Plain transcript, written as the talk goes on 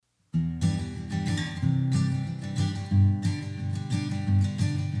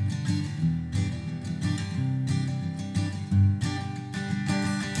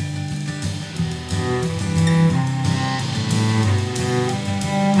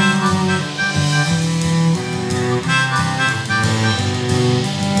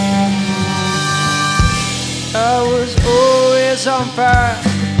is on fire,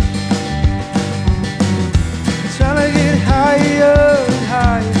 trying to get higher and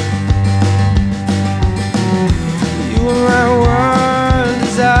higher. You were my one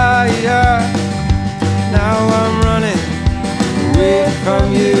desire. Now I'm running away from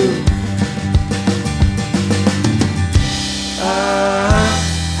you.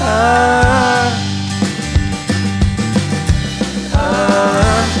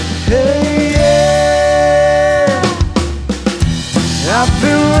 Hey, yeah. I've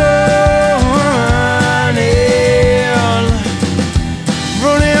been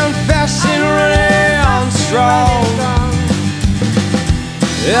running fast and running strong.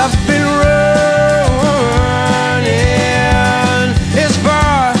 I've been running as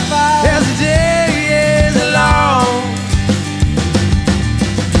far as the day is long.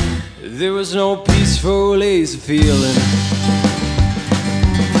 There was no peaceful, lazy feeling.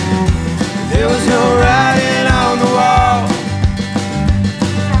 There was no writing on the wall.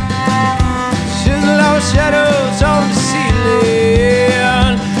 Low shadows on the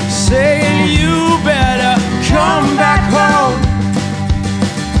ceiling, saying you better come back home.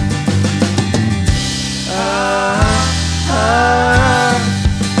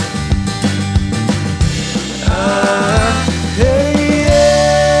 Hey,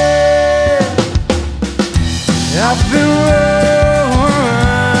 yeah. I've been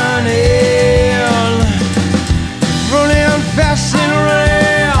running fast and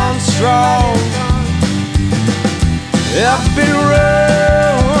running strong. I've been running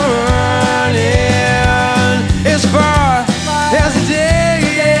as far as the day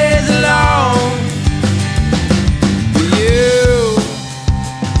is long. You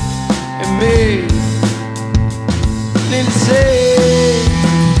and me need to say,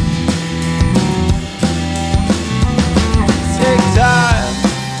 take time,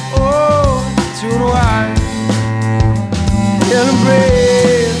 oh, to unwind and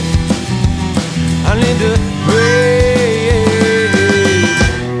breathe. I need to breathe.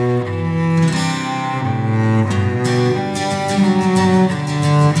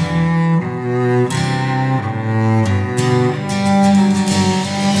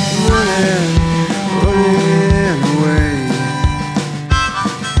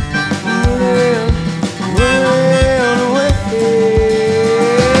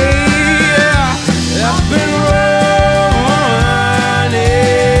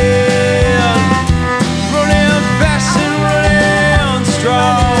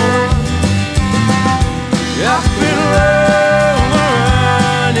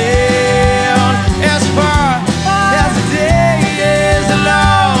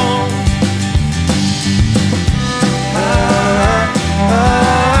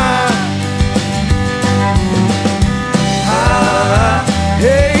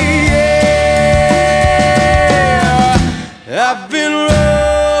 I've been